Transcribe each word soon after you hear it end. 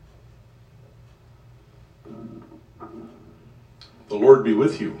The Lord be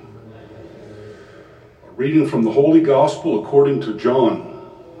with you. A reading from the Holy Gospel according to John.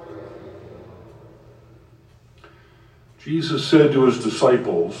 Jesus said to his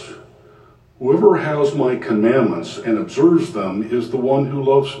disciples, "Whoever has my commandments and observes them is the one who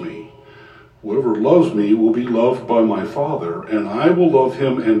loves me. Whoever loves me will be loved by my Father, and I will love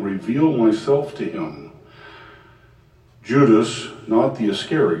him and reveal myself to him." Judas, not the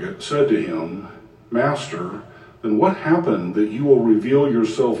Iscariot, said to him, "Master, then what happened that you will reveal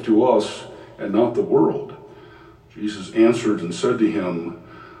yourself to us and not the world?" Jesus answered and said to him,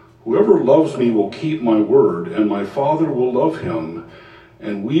 "Whoever loves me will keep my word, and my Father will love him,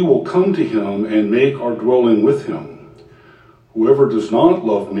 and we will come to him and make our dwelling with him. Whoever does not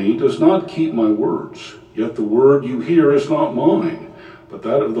love me does not keep my words, yet the word you hear is not mine, but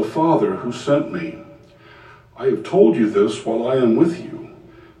that of the Father who sent me. I have told you this while I am with you.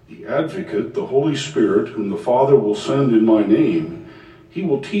 The Advocate, the Holy Spirit, whom the Father will send in my name, he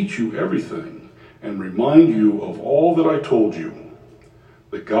will teach you everything and remind you of all that I told you."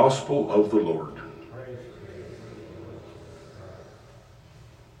 The Gospel of the Lord.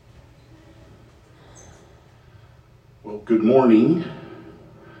 Well, good morning.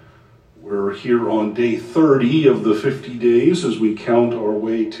 We're here on day 30 of the 50 days as we count our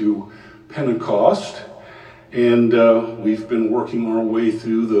way to Pentecost. And we've been working our way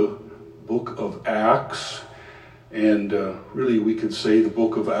through the book of Acts. And really we could say the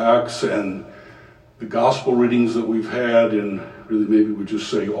book of Acts and the gospel readings that we've had, and really maybe we just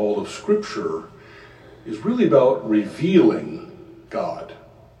say all of Scripture, is really about revealing God,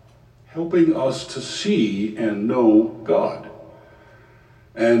 helping us to see and know God.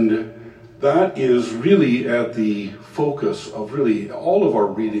 And that is really at the focus of really all of our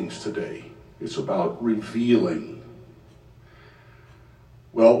readings today. It's about revealing.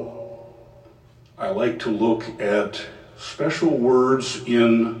 Well, I like to look at special words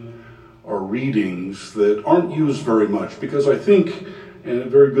in our readings that aren't used very much, because I think, and a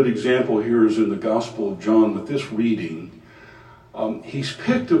very good example here is in the Gospel of John with this reading, he's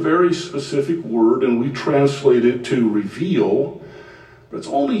picked a very specific word and we translate it to reveal, but it's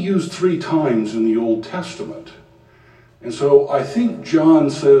only used 3 times in the Old Testament. And so I think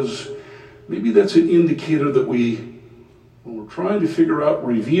John says, maybe that's an indicator that when we're trying to figure out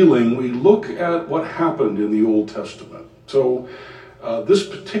revealing, we look at what happened in the Old Testament. So this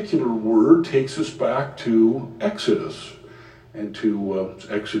particular word takes us back to Exodus and to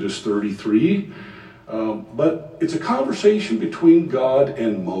Exodus 33. But it's a conversation between God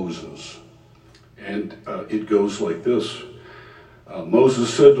and Moses. And it goes like this.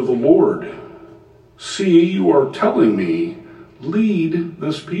 Moses said to the Lord, "See, you are telling me, lead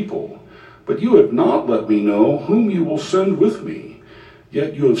this people. But you have not let me know whom you will send with me.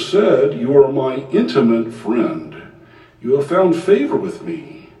 Yet you have said, you are my intimate friend. You have found favor with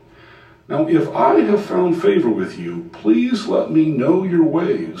me. Now, if I have found favor with you, please let me know your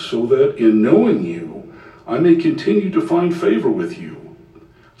ways, so that in knowing you, I may continue to find favor with you.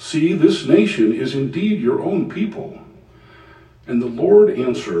 See, this nation is indeed your own people." And the Lord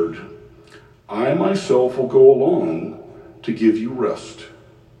answered, "I myself will go along to give you rest."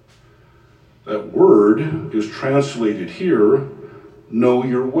 That word is translated here, know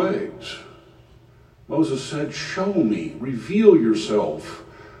your ways. Moses said, show me, reveal yourself,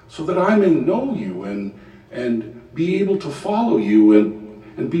 so that I may know you and be able to follow you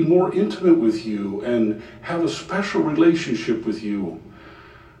and be more intimate with you and have a special relationship with you.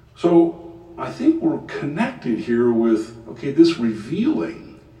 So I think we're connected here with, this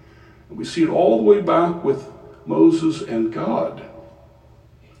revealing. And we see it all the way back with Moses and God.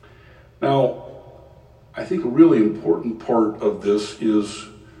 Now, I think a really important part of this is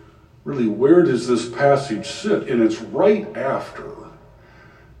really, where does this passage sit? And it's right after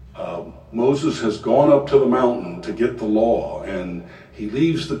Moses has gone up to the mountain to get the law, and he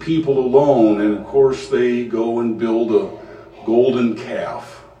leaves the people alone, and of course they go and build a golden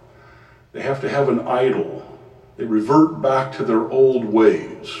calf. They have to have an idol. They revert back to their old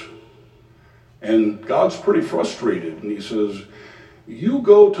ways. And God's pretty frustrated, and he says, you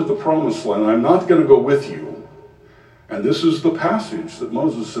go to the promised land, I'm not going to go with you. And this is the passage that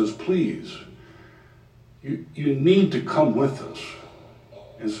Moses says, please, you need to come with us.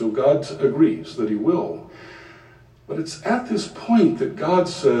 And so God agrees that he will. But it's at this point that God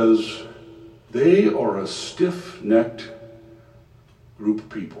says, they are a stiff-necked group of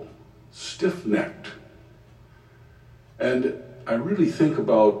people. Stiff-necked. And I really think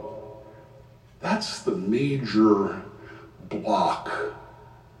about, that's the major block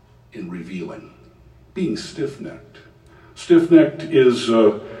in revealing, being stiff-necked. Stiff-necked is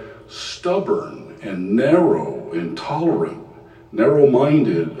stubborn and narrow, intolerant,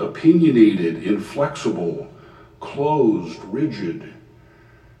 narrow-minded, opinionated, inflexible, closed, rigid.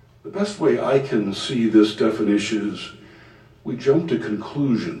 The best way I can see this definition is we jump to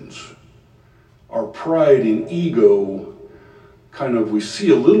conclusions. Our pride and ego we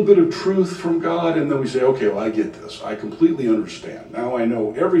see a little bit of truth from God, and then we say, okay, well, I get this. I completely understand. Now I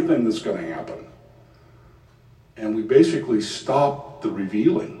know everything that's going to happen. And we basically stop the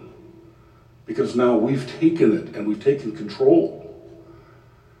revealing because now we've taken it and we've taken control.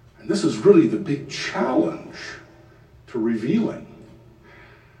 And this is really the big challenge to revealing.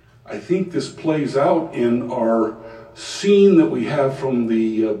 I think this plays out in our scene that we have from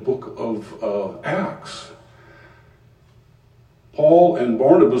the book of Acts. Paul and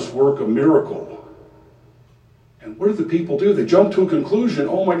Barnabas work a miracle. And what do the people do? They jump to a conclusion.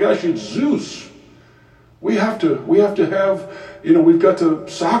 Oh my gosh, it's Zeus. We have to have, we've got to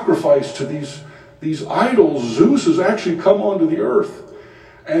sacrifice to these idols. Zeus has actually come onto the earth.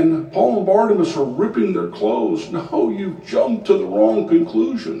 And Paul and Barnabas are ripping their clothes. No, you've jumped to the wrong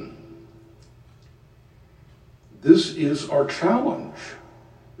conclusion. This is our challenge.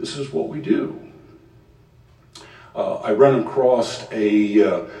 This is what we do. I run across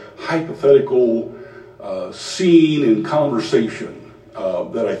a hypothetical scene in conversation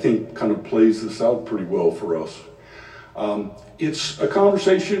that I think kind of plays this out pretty well for us. It's a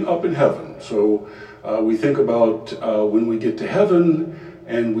conversation up in heaven. So we think about when we get to heaven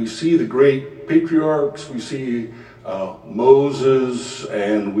and we see the great patriarchs, we see Moses,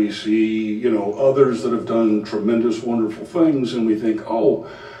 and we see, others that have done tremendous, wonderful things, and we think, oh,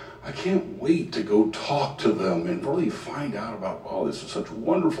 I can't wait to go talk to them and really find out about, oh, this is such a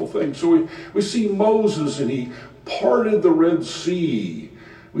wonderful thing. So we see Moses, and he parted the Red Sea.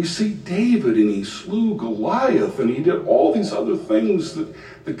 We see David, and he slew Goliath, and he did all these other things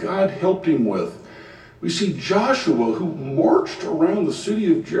that God helped him with. We see Joshua, who marched around the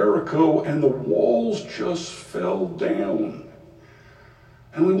city of Jericho, and the walls just fell down.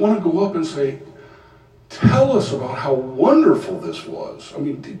 And we want to go up and say, tell us about how wonderful this was. I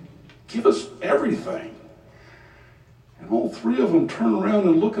mean, give us everything. And all three of them turn around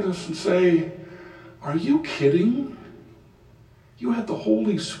and look at us and say, are you kidding? You had the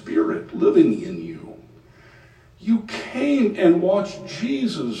Holy Spirit living in you. You came and watched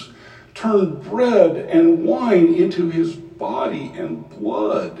Jesus turn bread and wine into his body and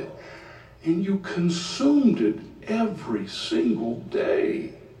blood, and you consumed it every single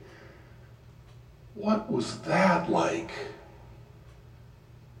day. What was that like?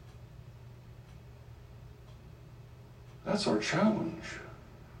 That's our challenge.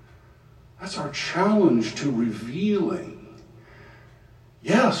 That's our challenge to revealing.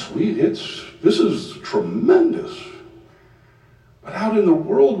 Yes, this is tremendous. But out in the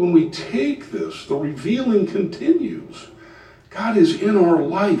world, when we take this, the revealing continues. God is in our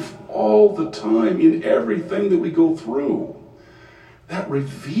life all the time, in everything that we go through. That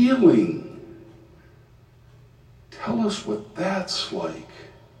revealing, tell us what that's like.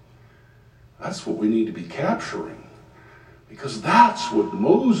 That's what we need to be capturing. Because that's what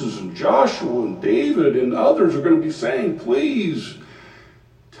Moses and Joshua and David and others are going to be saying. Please,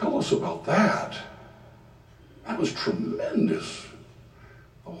 tell us about that. That was tremendous.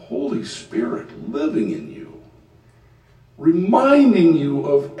 The Holy Spirit living in you, reminding you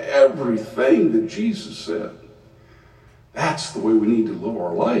of everything that Jesus said. That's the way we need to live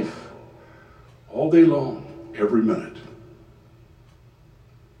our life, all day long, every minute.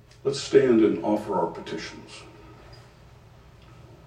 Let's stand and offer our petitions.